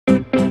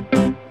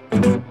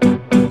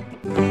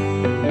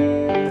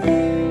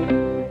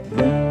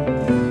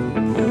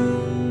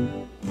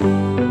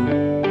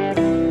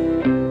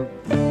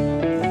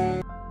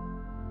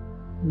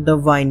The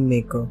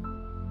winemaker.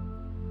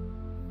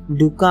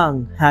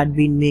 Dukang had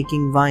been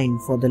making wine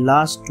for the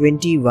last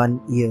 21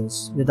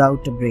 years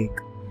without a break.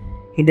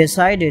 He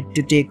decided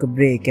to take a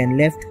break and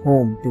left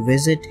home to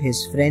visit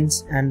his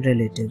friends and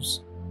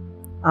relatives.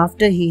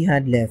 After he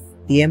had left,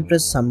 the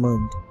empress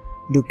summoned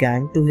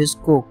Dukang to his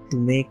court to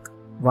make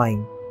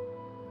wine.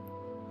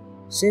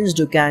 Since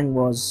Dukang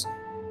was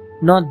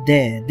not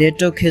there, they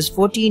took his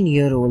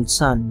 14-year-old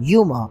son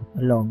Yuma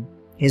along.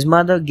 His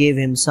mother gave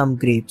him some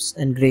grapes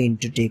and grain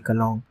to take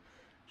along.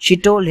 She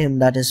told him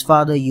that his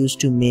father used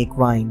to make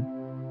wine.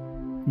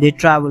 They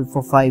traveled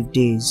for 5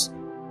 days,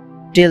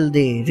 till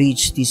they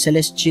reached the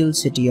celestial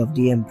city of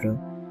the emperor.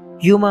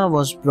 Yuma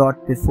was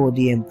brought before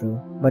the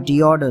emperor, but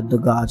he ordered the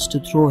guards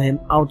to throw him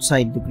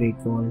outside the great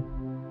wall.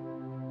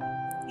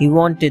 He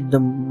wanted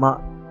the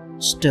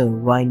master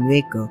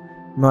winemaker,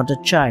 not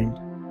a child.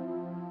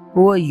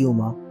 Poor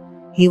Yuma.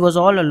 He was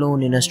all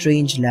alone in a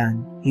strange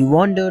land. He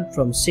wandered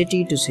from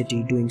city to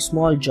city doing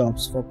small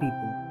jobs for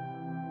people.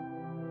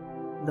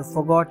 The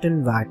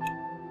Forgotten Vat.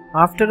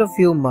 After a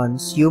few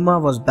months, Yuma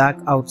was back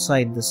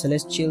outside the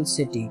celestial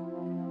city.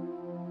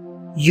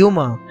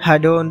 Yuma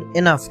had earned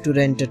enough to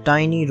rent a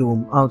tiny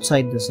room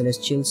outside the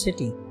celestial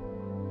city.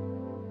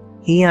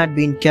 He had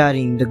been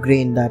carrying the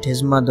grain that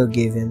his mother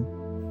gave him.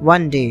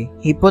 One day,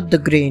 he put the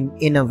grain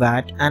in a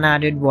vat and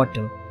added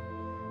water.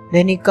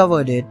 Then he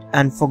covered it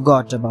and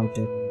forgot about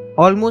it.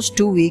 Almost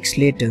 2 weeks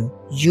later,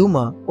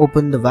 Yuma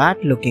opened the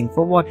vat looking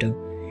for water.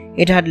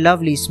 It had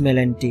lovely smell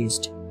and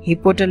taste. He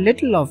put a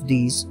little of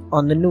these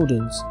on the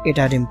noodles. It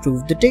had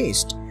improved the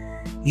taste.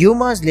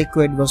 Yuma's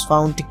liquid was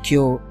found to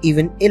cure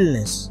even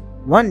illness.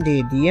 One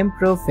day, the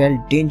emperor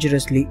felt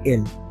dangerously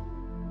ill.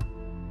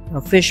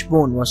 A fish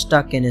bone was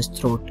stuck in his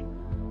throat.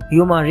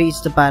 Yuma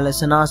reached the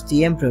palace and asked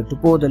the emperor to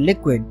pour the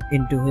liquid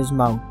into his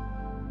mouth.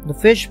 The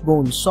fish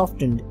bone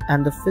softened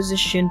and the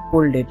physician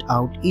pulled it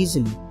out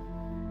easily.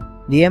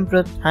 The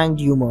emperor thanked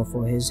Yuma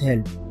for his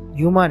help.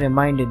 Yuma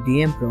reminded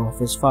the emperor of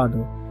his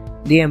father.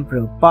 The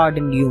emperor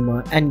pardoned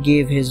Yuma and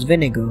gave his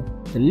vinegar,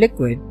 the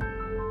liquid,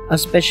 a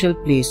special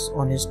place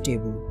on his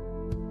table.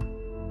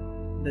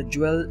 The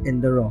Jewel in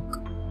the Rock.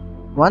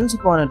 Once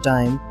upon a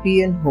time,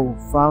 Pian-Ho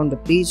found a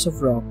piece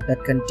of rock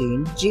that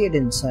contained jade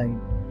inside.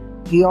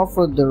 He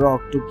offered the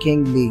rock to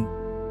King Li.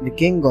 The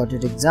king got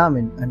it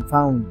examined and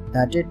found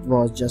that it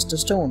was just a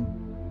stone.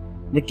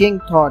 The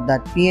king thought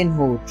that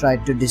Pian-Ho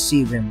tried to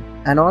deceive him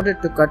and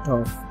ordered to cut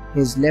off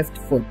his left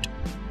foot.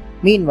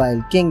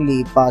 Meanwhile, King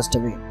Li passed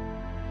away,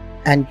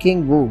 and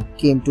King Wu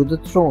came to the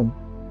throne.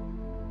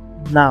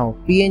 Now,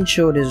 Pian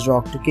showed his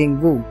rock to King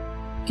Wu.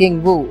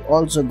 King Wu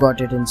also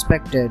got it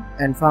inspected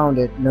and found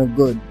it no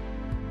good.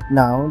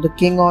 Now, the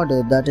king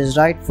ordered that his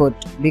right foot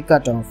be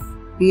cut off.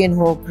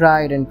 Pian-Ho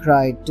cried and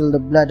cried till the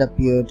blood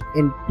appeared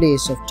in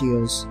place of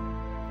tears.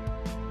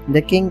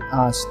 The king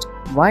asked,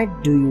 "Why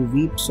do you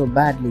weep so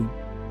badly?"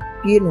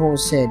 Pian-Ho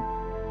said,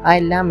 "I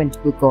lament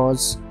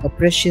because a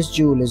precious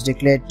jewel is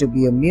declared to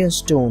be a mere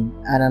stone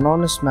and an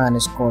honest man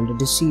is called a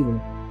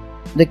deceiver."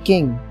 The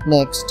king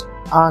next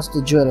asked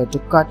the jeweler to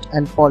cut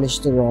and polish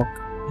the rock.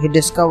 He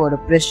discovered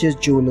a precious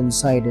jewel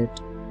inside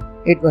it.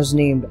 It was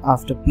named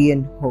after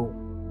Pian-Ho.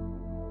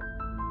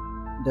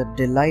 The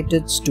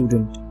Delighted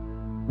Student.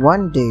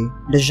 One day,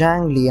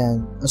 Zhang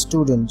Liang, a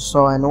student,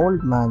 saw an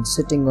old man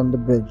sitting on the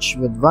bridge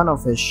with one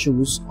of his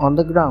shoes on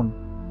the ground.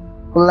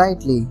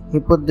 Politely, he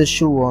put the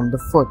shoe on the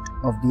foot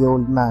of the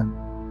old man.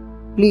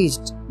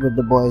 Pleased with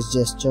the boy's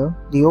gesture,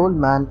 the old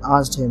man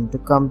asked him to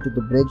come to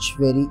the bridge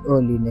very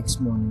early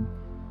next morning.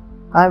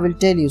 "I will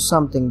tell you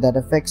something that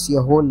affects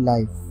your whole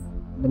life."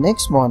 The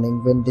next morning,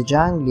 when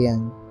Zhang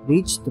Liang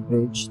reached the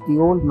bridge, the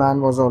old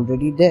man was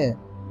already there,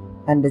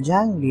 and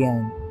Zhang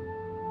Liang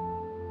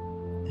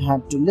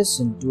had to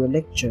listen to a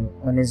lecture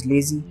on his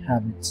lazy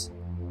habits.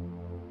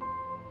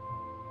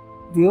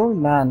 The old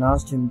man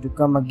asked him to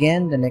come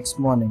again the next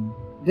morning.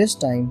 This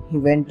time he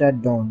went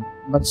at dawn,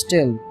 but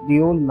still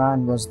the old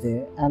man was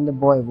there and the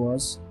boy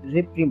was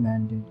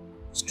reprimanded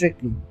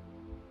strictly.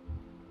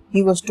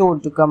 He was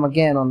told to come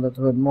again on the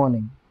third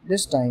morning.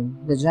 This time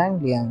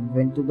Zhang Liang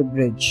went to the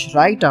bridge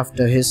right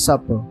after his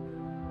supper.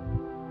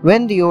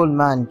 When the old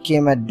man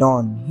came at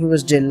dawn, he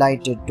was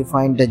delighted to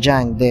find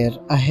Zhang there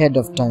ahead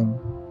of time.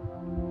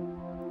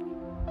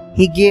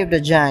 He gave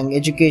Zhang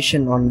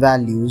education on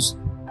values.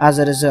 As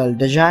a result,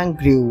 Zhang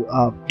grew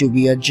up to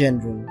be a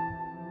general.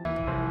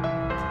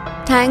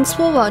 Thanks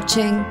for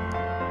watching.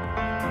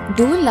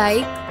 Do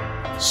like,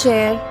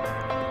 share,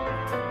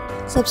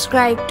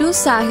 subscribe to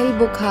Sahil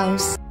Book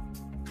House.